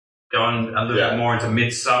 Going a little bit more into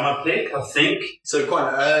midsummer pick, I think. So quite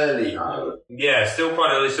an early honey. Yeah, still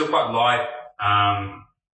quite early, still quite light.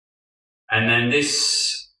 And then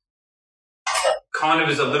this kind of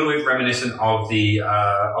is a little bit reminiscent of the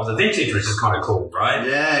vintage, which is kind of cool, right?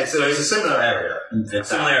 Yeah, so it's a similar area.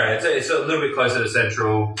 It's a little bit closer to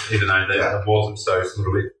central, even though the Walthamstow is a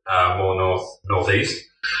little bit more northeast.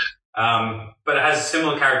 But it has a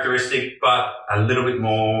similar characteristic, but a little bit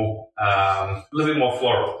more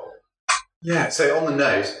floral. Yeah. So on the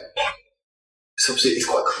nose, it's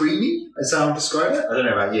quite creamy, as I would describe it. I don't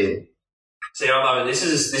know about you. See, I love it. This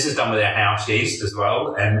is done with our house yeast as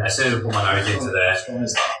well. And as soon as I put my nose into there,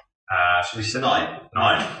 should we say 9?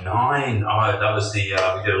 9. Oh, that was the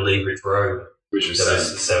we did a Leverage Road, which was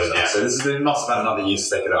 7. Yeah. So this must have had another yeast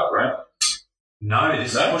to take it up, right? No,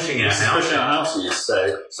 this is pushing our house. Pushing our house yeast.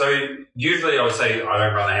 So usually I would say I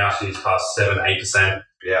don't run the house yeast past 7-8%.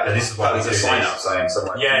 Yeah. And this is what there's a sign up saying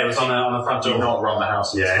somewhere. Yeah, it was on the front door. Do not run the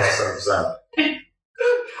house yeast past 7%.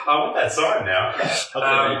 I want that sign now.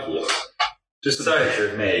 Just a picture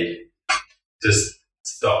of me. Just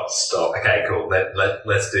stop. Okay, cool.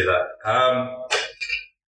 Let's do that.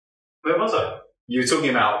 Where was I? You were talking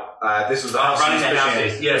about this was the house running yeast. the house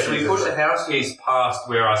yeast. Yeah, so we pushed the house yeast past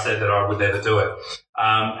where I said that I would never do it.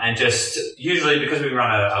 And just usually because we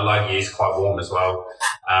run a light yeast, quite warm as well,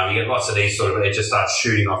 you get lots of these it just starts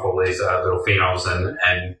shooting off all these little phenols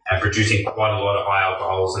and producing quite a lot of high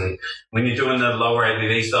alcohols. And when you're doing the lower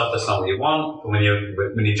ABV stuff, that's not what you want. But when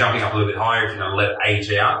you're jumping up a little bit higher, if you're going to let it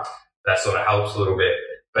age out, that sort of helps a little bit.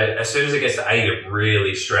 But as soon as it gets to 8, it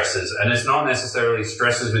really stresses. And it's not necessarily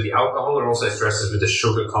stresses with the alcohol, it also stresses with the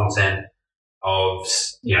sugar content of,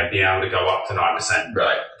 being able to go up to 9%.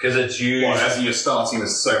 Right. Because it's used... Well, as you're starting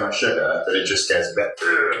with so much sugar that it just gets a bit...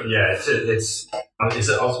 Yeah, it's is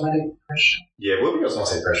it osmotic pressure? Yeah, it will be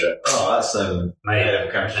osmotic pressure. Oh, that's mate.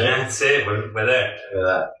 That's it. We're there.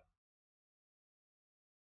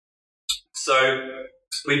 So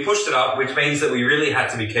we pushed it up, which means that we really had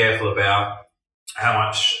to be careful about how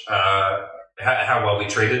much, how well we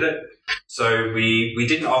treated it. So we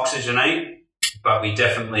didn't oxygenate, but we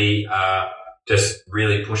definitely just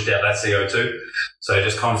really pushed out that CO2. So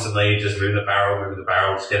just constantly just move the barrel,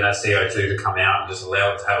 just get that CO2 to come out and just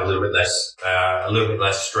allow it to have a little bit less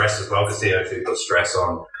stress as well, because CO2 puts stress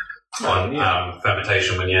on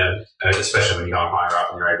fermentation especially when you're going higher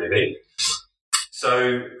up in your ABV.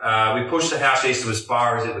 So we pushed the house yeast as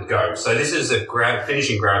far as it would go. So this is a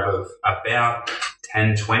finishing grab of about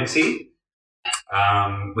 10-20,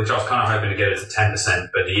 which I was kind of hoping to get it to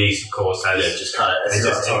 10%, but the yeast, of course, has... Yeah, just kind of... It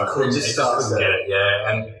couldn't get it,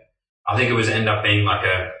 yeah. And I think it was end up being like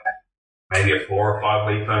maybe a 4 or 5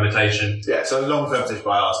 week fermentation. Yeah, so a long fermentation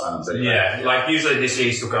by our standards anyway. Yeah, like usually this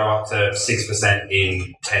yeast will go up to 6%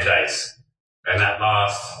 in 10 days. And that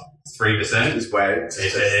last 3% is where it's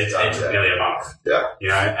nearly a month.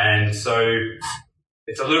 Yeah. And so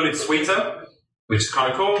it's a little bit sweeter, which is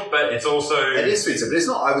kind of cool, but it's also... It is sweeter, but it's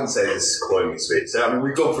not, I wouldn't say this is cloyingly sweet. So, I mean,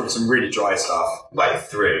 we've gone from some really dry stuff,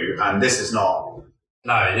 through, and this is not...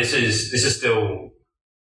 No, this is still...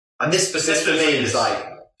 And this for me is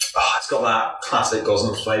it's got that classic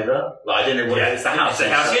Gosnells flavour. I don't know what it is. It's the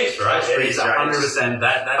house yeast, right? It's 100%.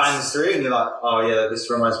 That bangs through, and you're like, oh yeah, this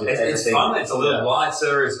reminds me of everything. It's fun. It's a little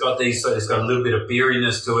lighter. It's got a little bit of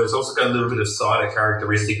beeriness to it. It's also got a little bit of cider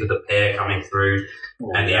characteristic with the pear coming through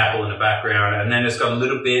and the apple in the background. And then it's got a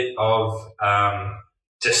little bit of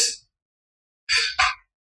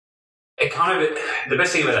the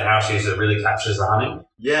best thing about the house yeast is it really captures the honey.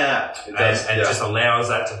 Yeah, it does. And it just allows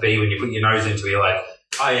that to be when you put your nose into it, you're like,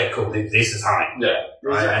 oh yeah, cool, this is honey. Yeah.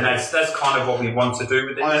 Right? Exactly. And that's kind of what we want to do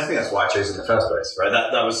with it. I think that's why I chose it in the first place, right?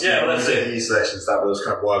 That was one of the yeast selections. That was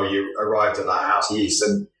kind of why we arrived at that house yeast.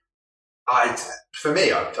 And I've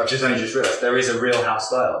just only realised there is a real house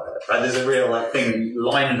style of it, right? There's a real thing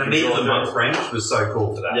line. The meat of the month range was so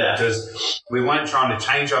cool for that, because we weren't trying to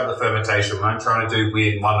change up the fermentation. We weren't trying to do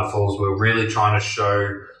weird and wonderfuls. We were really trying to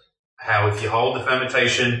show how if you hold the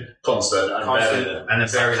fermentation constant and then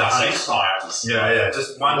vary the honey. Science. Yeah.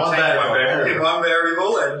 Just one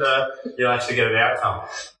variable, and you'll actually get an outcome.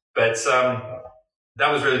 But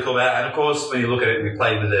that was really cool. And of course, when you look at it, we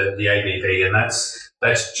played with the ABV, and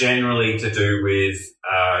that's generally to do with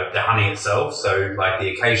the honey itself. So, like the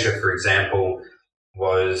acacia, for example,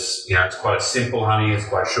 was it's quite a simple honey. It's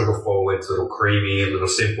quite sugar forward. It's a little creamy, a little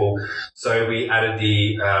simple. So we added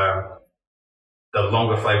the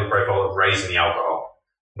longer flavor profile of raising the alcohol.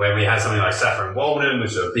 When we had something like saffron walnut,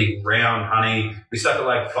 which is a big round honey, we stuck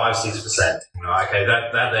at 5-6%. Okay,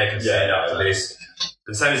 that there can stand up to this.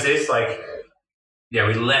 The same as this,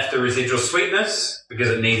 we left the residual sweetness because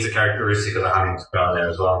it needs a characteristic of the honey to go in there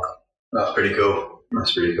as well. That's pretty cool.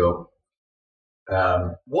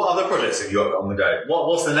 What other projects have you got on the go?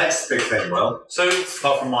 What's the next big thing, Will? So,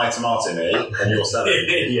 apart from my tomato me and your salad.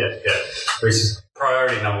 yeah. Which is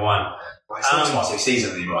priority number one. It's not tomato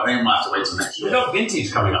season anymore. I think we might have to wait till next year. We've got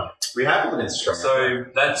vintage coming up. We have got the vintage coming up. So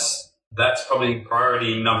that's probably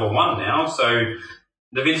priority number one now. So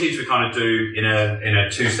The vintage we kind of do in a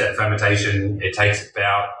 2-step fermentation. It takes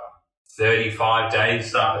about 35 days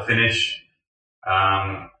start to finish.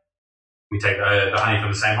 We take the honey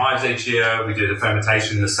from the same hives each year. We do the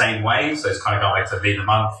fermentation the same way, so it's kind of going back to lead a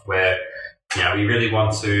month, where we really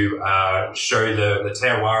want to show the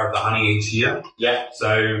terroir of the honey each year. Yeah.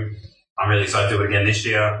 So I'm really excited to do it again this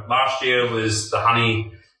year. Last year the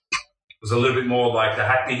honey was a little bit more like the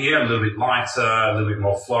Hackney here, a little bit lighter, a little bit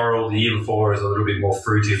more floral. The year before was a little bit more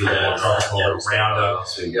fruity, a little bit more tropical, a little rounder.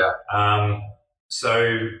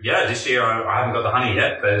 So this year I haven't got the honey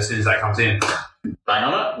yet, but as soon as that comes in, bang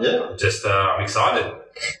on it. Just I'm excited.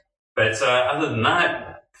 But other than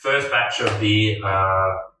that, first batch of the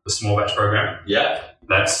small batch program. Yeah,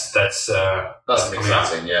 that's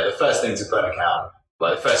exciting. Yeah, the first thing to put in a can.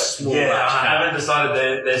 Like the first small batch. I haven't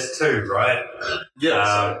decided there's 2, right?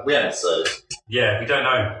 Yeah, we haven't decided. Yeah, we don't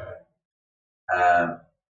know.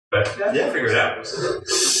 But figure it out.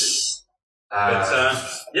 Guys,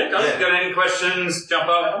 got any questions? Jump up.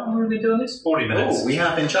 How long have we been doing this? 40 minutes. We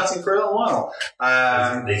have been chatting for a little while.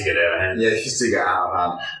 These get out of hand. Yeah, these do get out of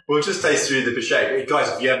hand. We'll just taste through the bouquet. Guys,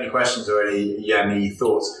 if you have any questions or any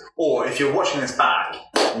thoughts, or if you're watching this back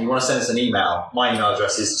and you want to send us an email, my email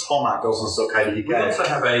address is tom@gosnells.co.uk. We also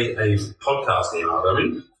have a podcast email, don't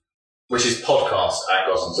we? Which is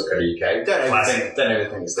podcast@gosnells.co.uk. Don't ever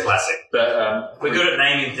think it's classic. But we're good at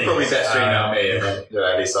naming things. Probably best to email me, and then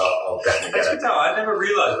at least I'll definitely get it. I never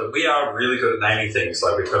realised, but we are really good at naming things.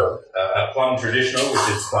 Like we've got a plum traditional, which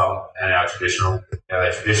is plum, and our traditional.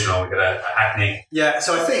 They're traditional. We've got a Hackney. Yeah.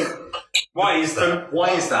 So I think why is that? Why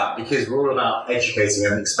is that? Because we're all about educating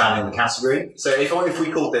and expanding the category. So if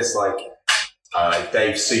we called this like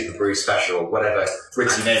Dave's Super Brew Special, whatever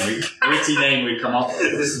witty name we'd come up with.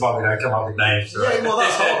 This is why we don't come up with names, right? Yeah, well,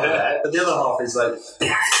 that's half of it. But the other half is like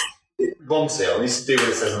one seal needs to do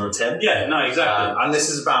what it says on the tin. Yeah, no, exactly. And this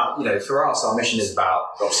is about, for us, our mission is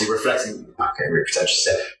about obviously reflecting the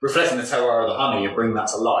terroir of the honey and bringing that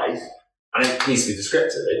to life. And it needs to be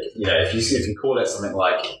descriptive. If you call it something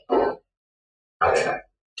like, I don't know,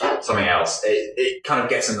 something else, it kind of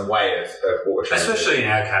gets in the way of what we're trying to do. Especially in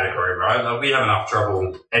our category, right? Like we have enough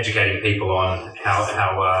trouble educating people on how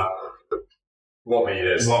what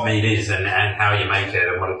meat is and how you make it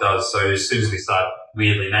and what it does. So as soon as we start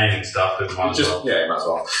weirdly naming stuff, it might as well. Yeah, might as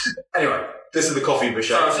well. Anyway, this is the coffee bouquet.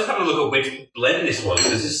 So I was just having a look at which blend this was,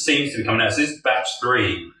 because this seems to be coming out. So this is batch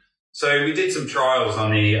 3. So we did some trials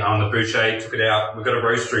on the bouquet, took it out. We've got a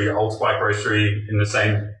roastery, Old Spike roastery, in the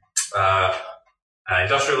same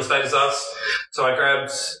industrial estate as us. So I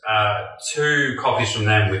grabbed 2 coffees from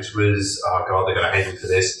them, which was, oh God, they're going to hate me for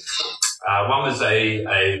this. One was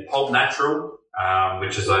a Pulp Natural,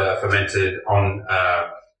 which is a fermented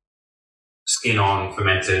skin-on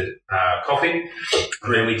fermented coffee.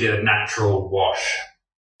 And then we did a natural wash,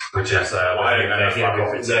 which is I don't know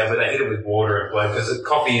but they hit it with water and blood, because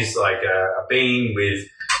coffee is like a bean with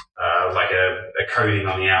like a coating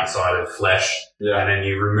on the outside of flesh, and then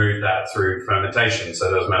you remove that through fermentation. So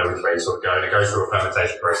it doesn't matter which way you sort of go, and it goes through a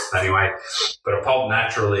fermentation process anyway. But a pulp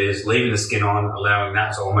natural is leaving the skin on, allowing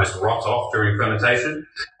that to almost rot off during fermentation,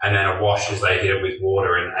 and then a wash is they hit it with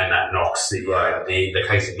water, and that knocks the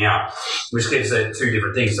casing out, which gives it 2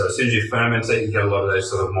 different things. So as soon as you ferment it, you get a lot of those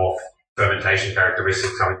sort of more fermentation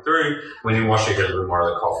characteristics coming through. When you wash it, you get a little more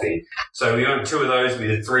of the coffee. So we owned 2 of those. We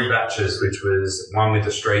did 3 batches, which was one with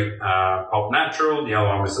the straight pulp natural, the other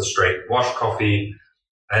one was the straight wash coffee,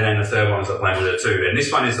 and then the third one was a blend of the 2. And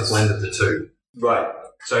this one is the blend of the 2. Right.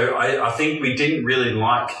 So I think we didn't really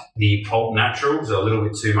like the pulp natural. It was a little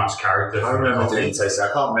bit too much character. I remember doing tasting.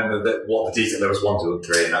 I can't remember what the detail. There was 1, 2, and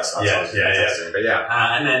 3, and that's tasting. But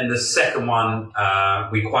and then the second one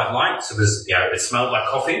we quite liked. It was, it smelled like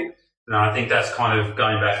coffee. And I think that's kind of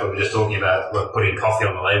going back to what we were just talking about, putting coffee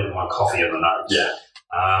on the label and coffee on the nose.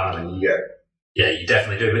 Yeah, you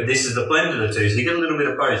definitely do. But this is the blend of the 2, so you get a little bit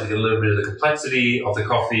of both. You get a little bit of the complexity of the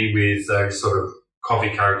coffee with those sort of coffee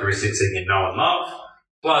characteristics that you know and love,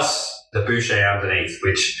 plus the bouquet underneath,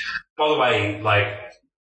 which, by the way,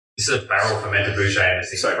 this is a barrel fermented bouquet.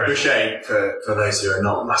 So bouquet, for those who are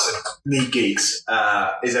not massive meat geeks,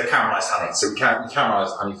 is a caramelized honey. So we caramelize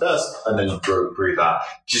the honey first, and then you brew that.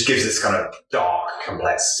 It just gives this kind of dark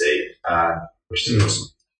complexity, which is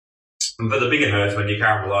awesome. For the bigger nerds, when you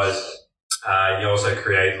caramelize, you also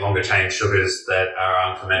create longer chain sugars that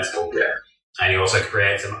are unfermentable. Yeah. And you also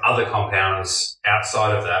create some other compounds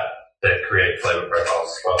outside of that create flavor profiles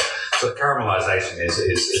as well. So caramelization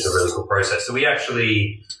is a really cool process. So we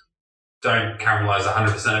actually don't caramelize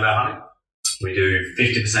 100% of our honey. We do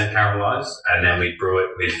 50% caramelized, and then we brew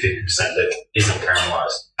it with 50% that isn't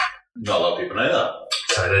caramelized. Not a lot of people know that.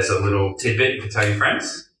 So there's a little tidbit you can tell your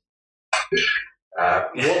friends.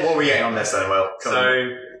 What are we getting on this then, Will?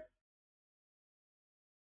 So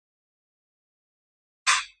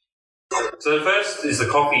the first is the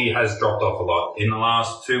coffee has dropped off a lot. In the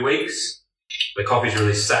last 2 weeks, the coffee's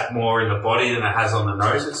really sat more in the body than it has on the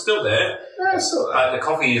nose. It's still there. Yeah, it's still there. But the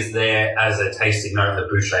coffee is there as a tasting note of the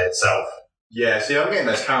boucher itself. Yeah, see, I'm getting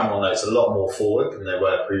those caramel notes a lot more forward than they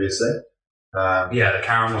were previously. Yeah, the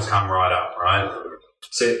caramels come right up, right?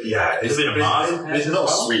 So, yeah, it's not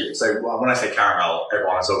sweet. So when I say caramel,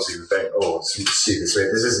 everyone is obviously going to think, oh, it's super sweet.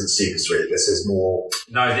 This isn't super sweet. This is more...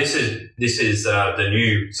 No, this is the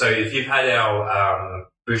new... So if you've had our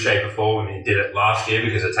boucher before, when you did it last year,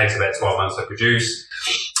 because it takes about 12 months to produce,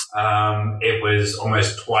 it was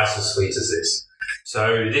almost twice as sweet as this.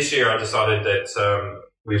 So this year I decided that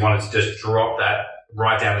we wanted to just drop that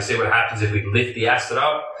right down to see what happens if we lift the acid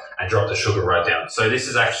up and drop the sugar right down. So this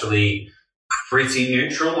is actually pretty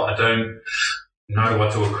neutral. I don't know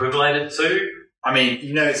what to equivalent it to. I mean,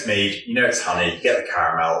 it's mead, it's honey, you get the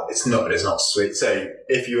caramel, it's not sweet. So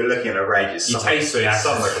if you were looking at a range, it's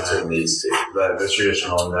somewhere between these two, the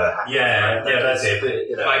traditional and the happy. Yeah, that's it. But,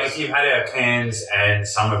 like if you've had our cans and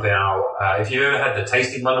some of our, if you've ever had the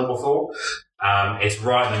tasting bundle before, it's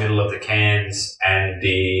right in the middle of the cans and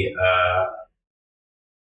the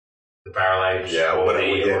barrel age, the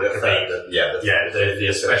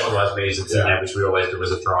specialised meads that's in there, which we always do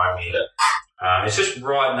as a dry mead. Yeah. It's just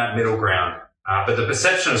right in that middle ground, but the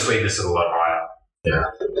perception of sweetness is a lot higher. Yeah.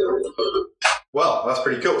 Well, that's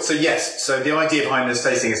pretty cool. So yes, the idea behind this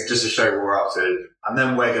tasting is just to show what we're up to, and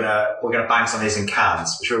then we're gonna bang some of these in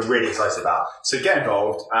cans, which we're really excited about. So get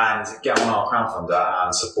involved and get on our crowdfunder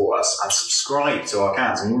and support us and subscribe to our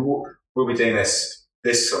cans. And we'll be doing this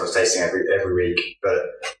sort of tasting every week, but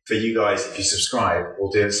for you guys, if you subscribe, we'll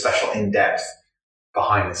do a special in-depth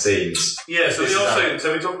behind the scenes. Yeah, so we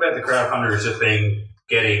talk about the crowdfunder as a thing,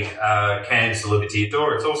 getting cans delivered to your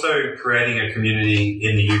door. It's also creating a community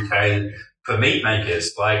in the UK for meat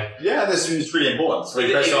makers. This is really important. It's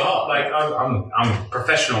really close to our heart. I'm a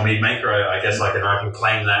professional meat maker. I guess I can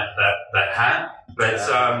claim that hat. But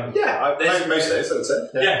most days, I would say.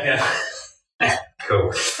 Yeah.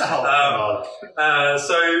 Cool. So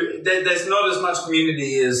there's not as much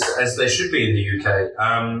community as there should be in the UK.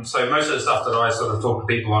 So most of the stuff that I sort of talk to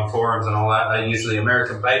people on forums and all that are usually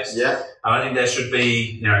American based. Yeah. And I think there should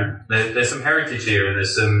be, there's some heritage here, and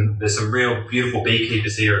there's some real beautiful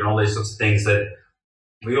beekeepers here, and all these sorts of things that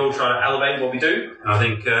we all try to elevate what we do. And I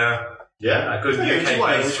think a good UK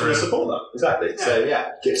base for support that. Exactly.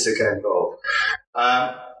 Yeah. So get involved.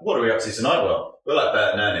 What are we up to tonight, Will? We're like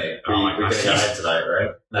Bert and Ernie. We're going to go ahead tonight, right?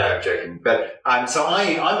 No, I'm joking. But so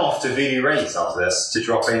I'm off to Voodoo Ray's after this to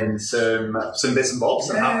drop in some bits and bobs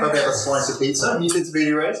and probably have a slice of pizza. Have you been to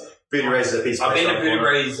Voodoo Ray's? Voodoo Ray's is a pizza. I've been to Voodoo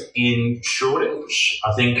Ray's in Shoreditch,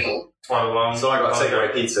 I think, quite a long. So I got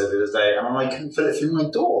takeaway pizza the other day, and I couldn't fit it through my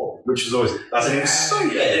door, which was always it was so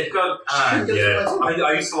big. They've got I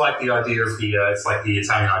used to like the idea of it's like the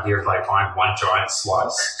Italian idea of buying one giant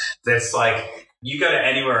slice. That's you go to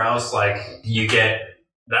anywhere else, you get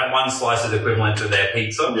that one slice is equivalent to their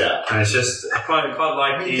pizza. Yeah. And it's just quite like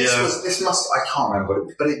I can't remember,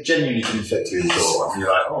 but it genuinely didn't fit through the door. And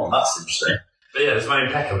you're like, oh, that's interesting. But yeah, there's one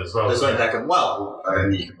in Peckham as well. There's one in Peckham. Well,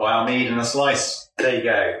 and you can buy our mead and a slice. There you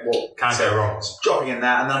go. Can't go wrong. Dropping in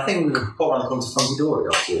that, and then I think we can pop around the corner to Funky Dory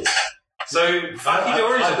afterwards. So Funky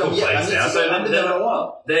Dory is a cool place now. So I've been there in a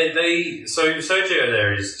while. So Sergio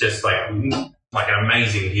there is just like an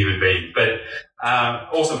amazing human being, but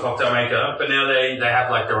awesome cocktail maker. But now they have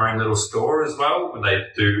their own little store as well. They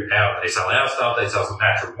sell our stuff. They sell some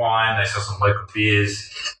natural wine. They sell some local beers.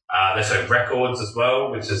 They sell records as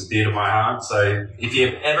well, which is dear to my heart. So if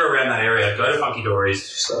you're ever around that area, go to Funky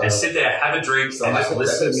Dory's and sit there, have a drink, and just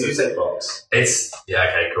listen to music.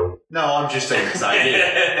 Okay, cool. No, I'm just saying this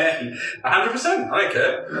idea. 100%. I don't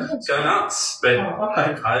care. Go nuts. But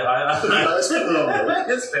it's been a long way.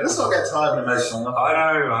 Let's not get tired and emotional. I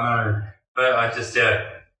know. But I just,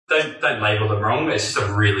 don't label them wrong. It's just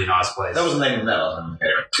a really nice place. That wasn't named that.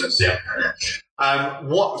 Yeah.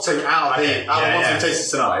 So out of the ones we tasted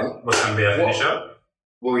tonight, what's going to be our finisher?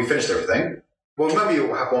 Well, we finished everything. Well, maybe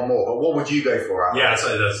we'll have one more. But what would you go for?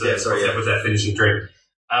 With that finishing drink.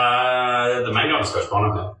 The mango and Scotch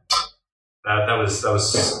bonnet. That was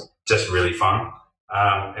just really fun.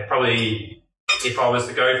 It probably, if I was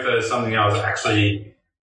to go for something I was actually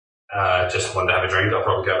just wanted to have a drink, I'll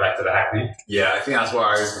probably go back to the Hackney. Yeah, I think that's where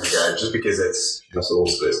I was going to go, just because it's just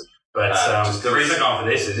awesome. But the reason I've gone for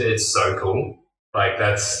this is it's so cool. I'm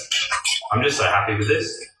just so happy with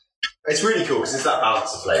this. It's really cool because it's that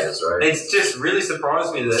balance of flavours, right? It's just really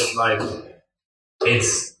surprised me that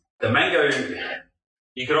it's the mango.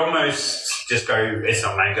 You could almost just go, it's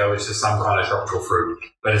not mango, it's just some kind of tropical fruit.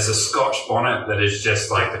 But it's a Scotch bonnet that is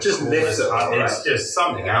just like the just lifts it. It's just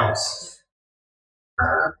something else.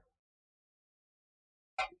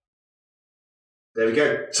 There we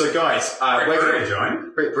go. So, guys,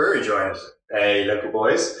 Brick Brewery joined. Hey, local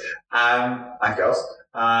boys and girls.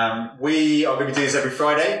 We are going to be doing this every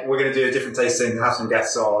Friday. We're going to do a different tasting, have some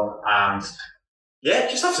guests on, and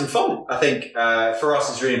just have some fun. I think for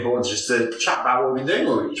us, it's really important just to chat about what we've been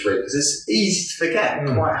doing each week, because it's easy to forget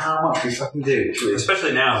quite how much we fucking do each week.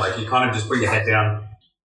 Especially now, like you kind of just bring your head down,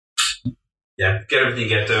 get everything you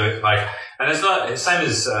get to it. Like, and it's not the same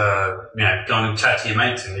as going and chat to your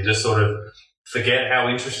mates and you just sort of forget how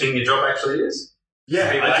interesting your job actually is.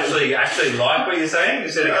 Yeah, people actually like what you're saying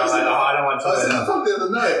instead of going like, I don't want to talk about it. I was in the other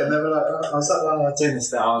night and they were like, I was like, I'm doing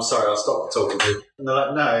this now. I'm sorry, I'll stop talking to you. And they're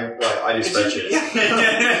like, no, right, I do spreadsheets.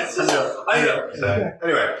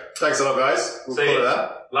 Anyway, thanks a lot, guys. We'll call it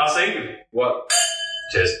that. Last thing. What?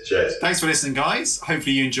 Cheers. Thanks for listening, guys.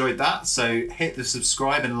 Hopefully you enjoyed that. So hit the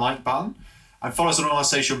subscribe and like button and follow us on all our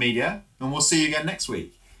social media, and we'll see you again next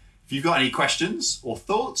week. If you've got any questions or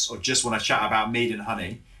thoughts or just want to chat about mead and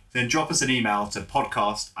honey, then drop us an email to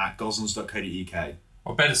podcast@gosnells.co.uk.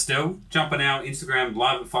 Or better still, jump on our Instagram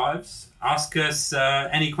live at 5s, ask us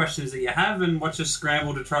any questions that you have, and watch us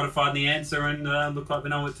scramble to try to find the answer and look like we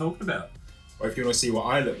know what we're talking about. Or if you want to see what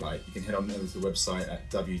I look like, you can head on over to the website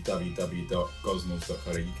at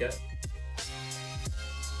www.gosnells.co.uk.